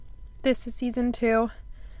This is season 2,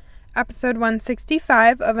 episode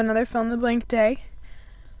 165 of Another Fill in the Blank Day.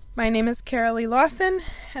 My name is Carolee Lawson,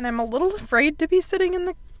 and I'm a little afraid to be sitting in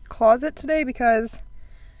the closet today because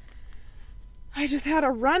I just had a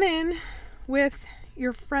run-in with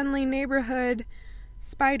your friendly neighborhood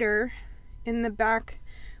spider in the back.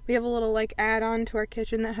 We have a little add-on to our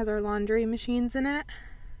kitchen that has our laundry machines in it.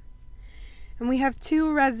 And we have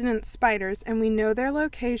 2 resident spiders, and we know their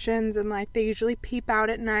locations, and they usually peep out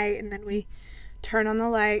at night, and then we turn on the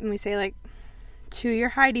light and we say to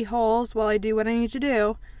your hidey holes while I do what I need to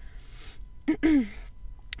do.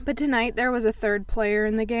 But tonight there was a 3rd player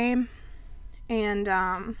in the game, and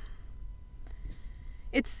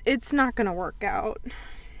it's not gonna work out.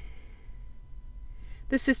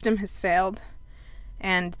 The system has failed,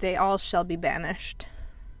 and they all shall be banished.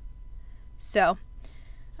 So,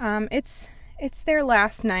 it's their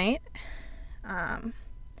last night.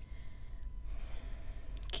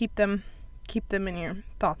 Keep them in your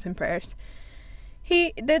thoughts and prayers.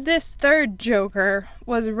 This 3rd joker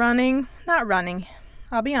was not running.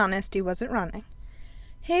 I'll be honest, he wasn't running.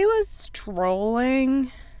 He was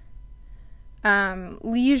strolling,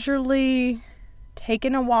 leisurely,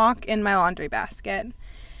 taking a walk in my laundry basket.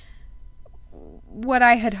 What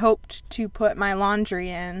I had hoped to put my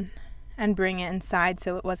laundry in and bring it inside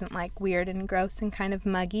so it wasn't weird and gross and kind of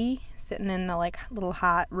muggy sitting in the little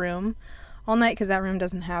hot room all night, because that room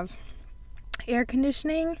doesn't have air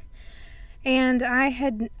conditioning. And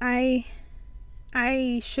I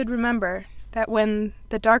should remember that when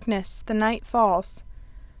the night falls,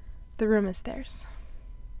 the room is theirs.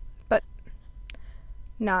 But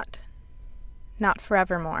not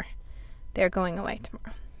forevermore. They're going away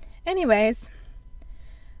tomorrow. Anyways,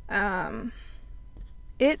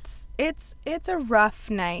 it's a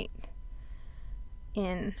rough night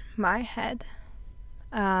in my head.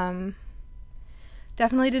 Definitely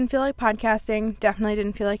didn't feel like podcasting. Definitely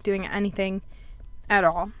didn't feel like doing anything at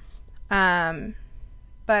all. But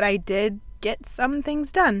I did get some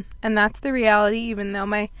things done, and that's the reality, even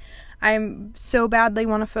though I'm so badly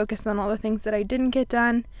want to focus on all the things that I didn't get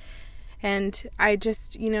done. And I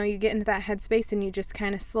just, you get into that headspace and you just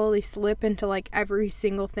kind of slowly slip into every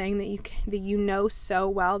single thing that you know so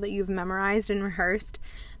well, that you've memorized and rehearsed,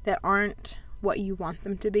 that aren't what you want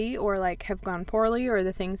them to be, or have gone poorly, or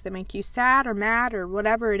the things that make you sad or mad or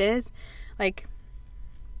whatever it is.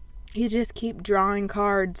 You just keep drawing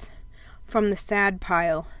cards from the sad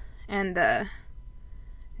pile and the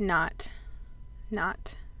not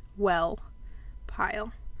well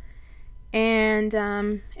pile. And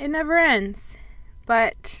it never ends.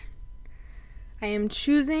 But I am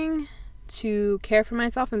choosing to care for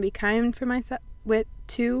myself and be kind for myself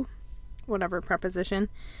to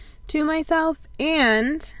myself.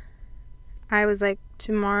 And I was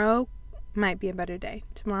tomorrow might be a better day.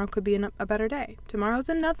 Tomorrow could be a better day. Tomorrow's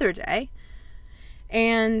another day.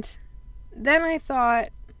 And then I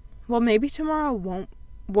thought, well, maybe tomorrow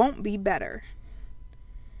won't be better.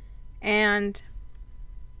 And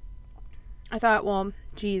I thought, well,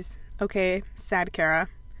 geez, okay, sad Kara,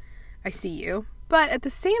 I see you. But at the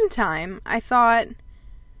same time, I thought,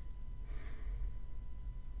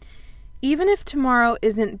 even if tomorrow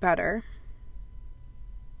isn't better,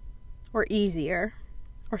 or easier,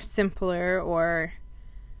 or simpler, or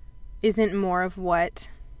isn't more of what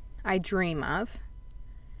I dream of,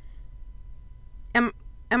 am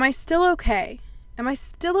I still okay? Am I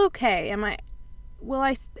still okay?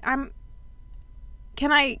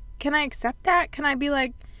 Can I accept that? Can I be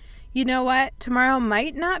you know what? Tomorrow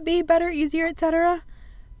might not be better, easier, etc.,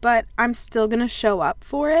 but I'm still going to show up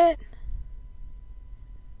for it.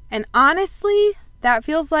 And honestly, that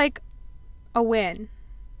feels like a win,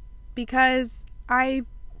 because I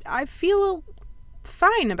feel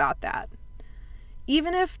fine about that.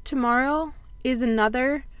 Even if tomorrow is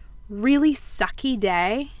another really sucky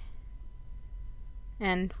day,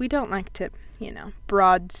 and we don't like to,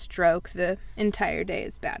 broad stroke the entire day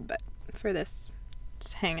is bad, but for this,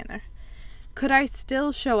 just hang in there. Could I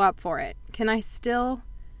still show up for it? Can I still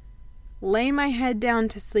lay my head down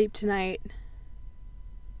to sleep tonight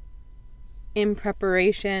in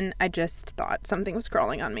preparation? I just thought something was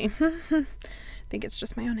crawling on me. I think it's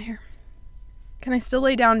just my own hair. Can I still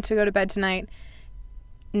lay down to go to bed tonight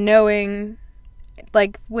knowing,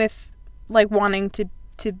 wanting to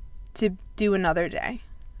do another day,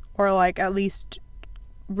 or at least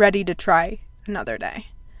ready to try another day?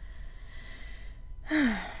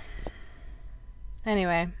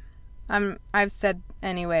 Anyway, I've said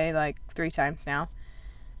anyway 3 times now.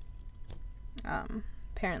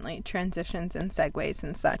 Apparently transitions and segues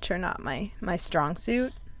and such are not my strong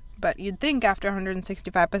suit, but you'd think after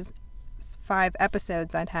 165 5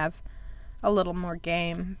 episodes, I'd have a little more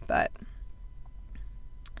game. But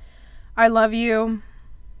I love you.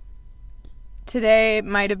 Today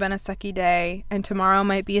might have been a sucky day, and tomorrow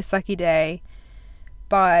might be a sucky day,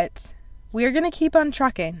 but we're going to keep on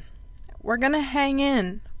trucking. We're going to hang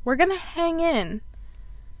in. We're going to hang in.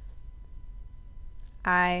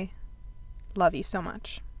 I love you so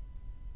much.